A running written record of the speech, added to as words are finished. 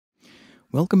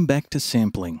Welcome back to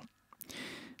Sampling.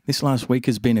 This last week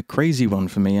has been a crazy one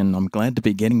for me, and I'm glad to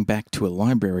be getting back to a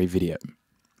library video.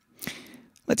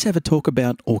 Let's have a talk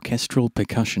about orchestral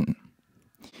percussion.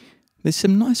 There's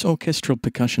some nice orchestral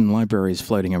percussion libraries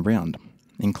floating around,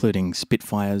 including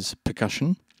Spitfire's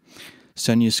Percussion,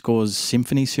 Sonia Score's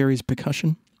Symphony Series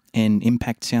Percussion, and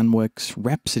Impact Soundworks'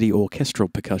 Rhapsody Orchestral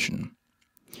Percussion.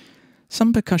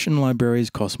 Some percussion libraries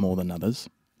cost more than others,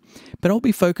 but I'll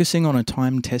be focusing on a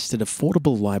time-tested,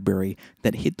 affordable library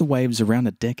that hit the waves around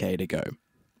a decade ago.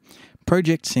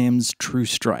 Project Sam's True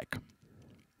Strike.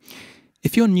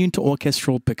 If you're new to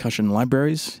orchestral percussion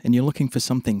libraries and you're looking for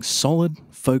something solid,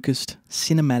 focused,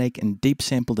 cinematic, and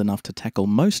deep-sampled enough to tackle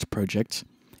most projects,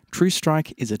 True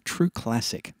Strike is a true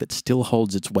classic that still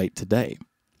holds its weight today.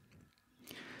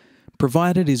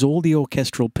 Provided is all the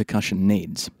orchestral percussion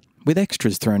needs, with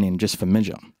extras thrown in just for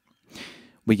measure.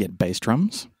 We get bass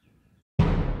drums,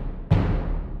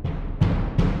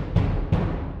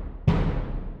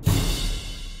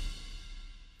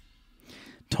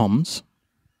 toms,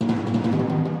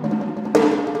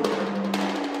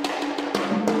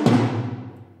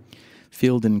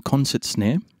 field and concert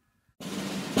snare,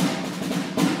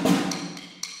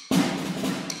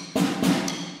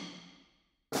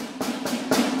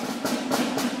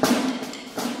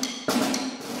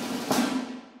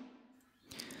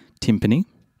 timpani,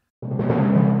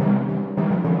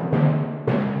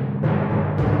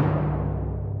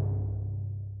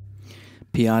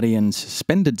 Piatti and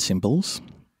suspended cymbals,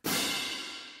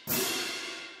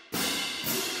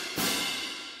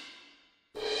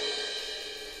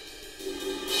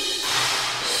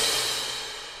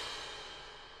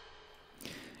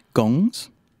 gongs,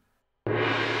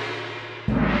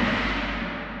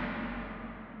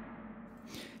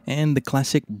 and the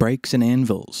classic breaks and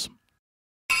anvils.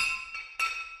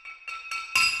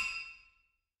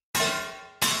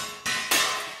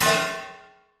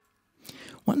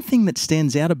 One thing that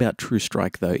stands out about True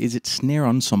Strike, though, is its snare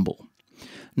ensemble.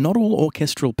 Not all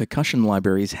orchestral percussion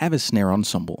libraries have a snare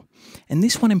ensemble, and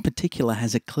this one in particular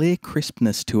has a clear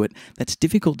crispness to it that's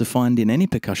difficult to find in any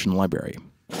percussion library.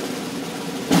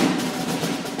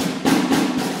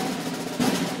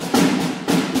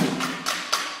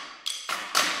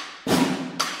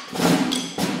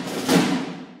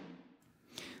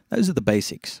 Those are the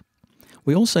basics.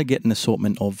 We also get an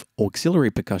assortment of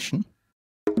auxiliary percussion,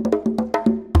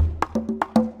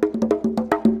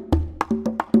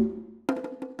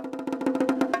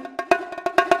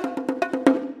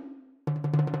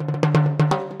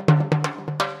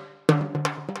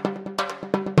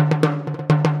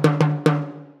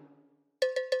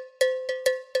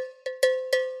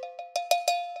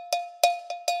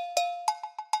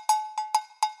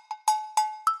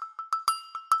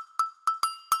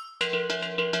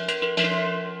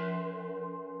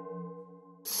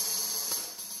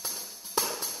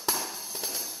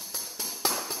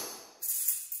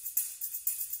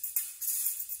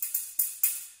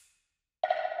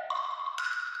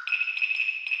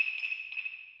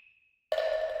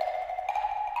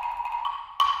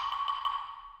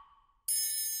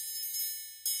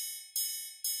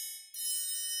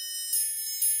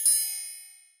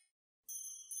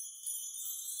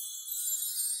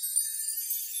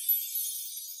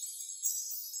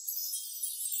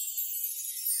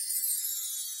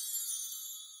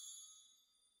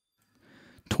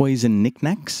 toys and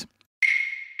knickknacks,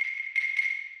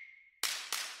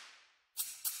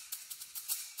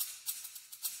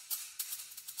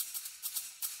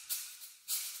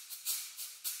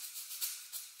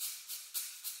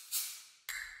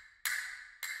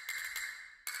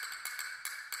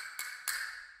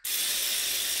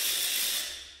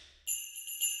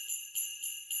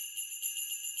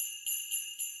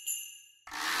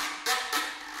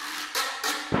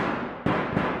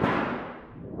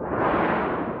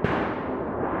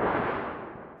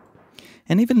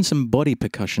 and even some body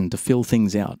percussion to fill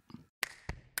things out.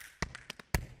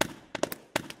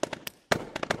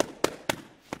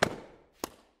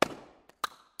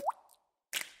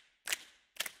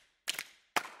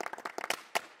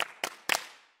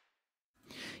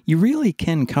 You really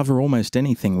can cover almost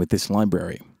anything with this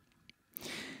library.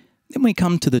 Then we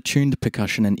come to the tuned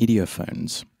percussion and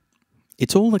idiophones.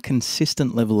 It's all a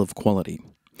consistent level of quality.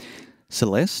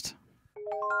 Celeste,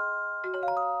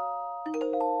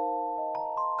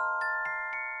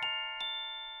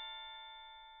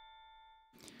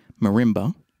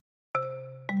 marimba,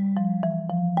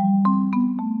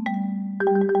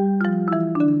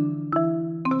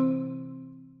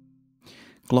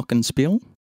 glockenspiel,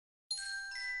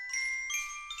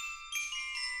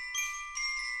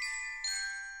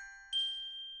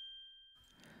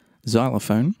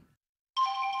 xylophone,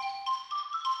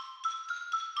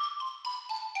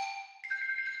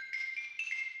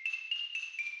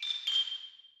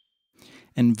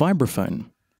 and vibraphone.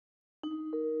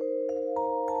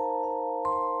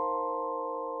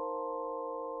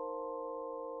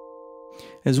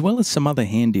 As well as some other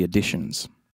handy additions.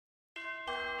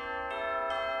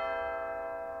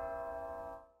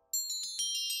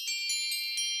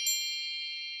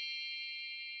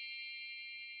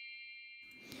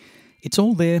 It's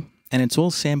all there, and it's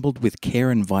all sampled with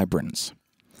care and vibrance.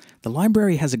 The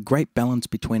library has a great balance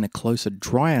between a closer,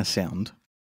 drier sound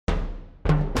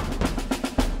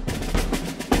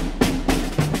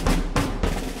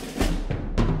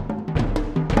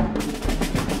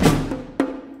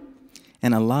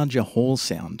and a larger hall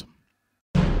sound.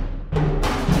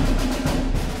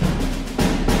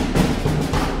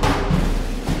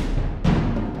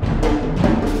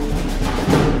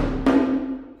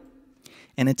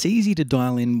 And it's easy to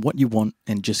dial in what you want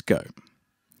and just go.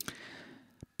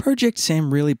 Project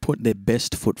Sam really put their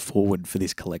best foot forward for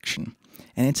this collection,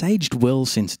 and it's aged well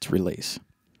since its release.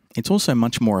 It's also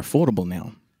much more affordable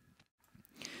now.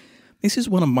 This is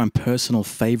one of my personal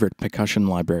favourite percussion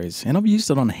libraries, and I've used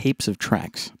it on heaps of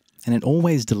tracks, and it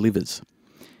always delivers.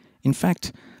 In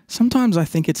fact, sometimes I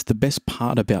think it's the best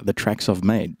part about the tracks I've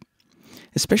made,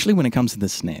 especially when it comes to the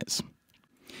snares.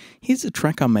 Here's a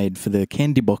track I made for the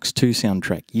Candy Box 2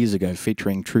 soundtrack years ago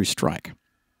featuring True Strike.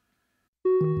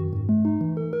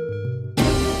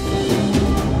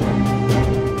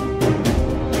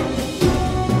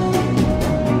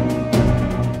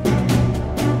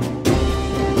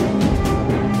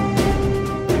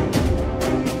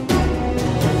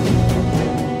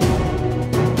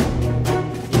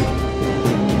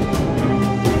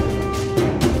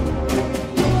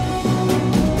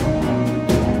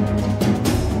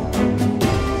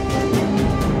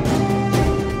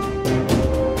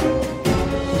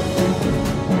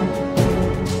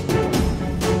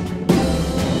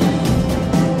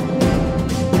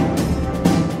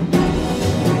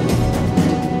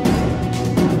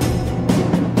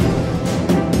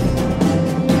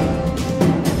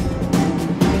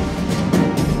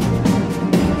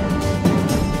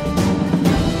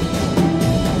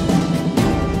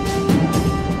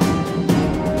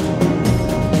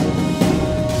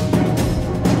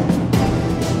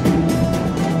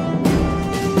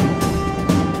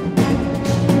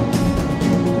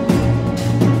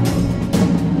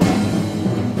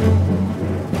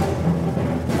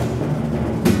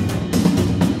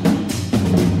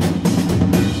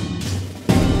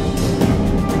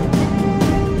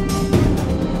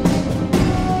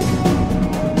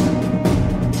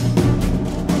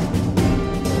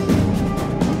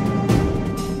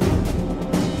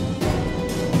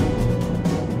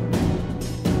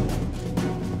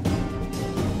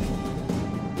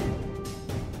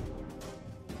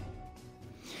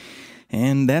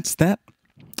 And that's that.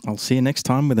 I'll see you next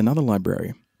time with another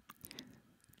library.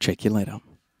 Check you later.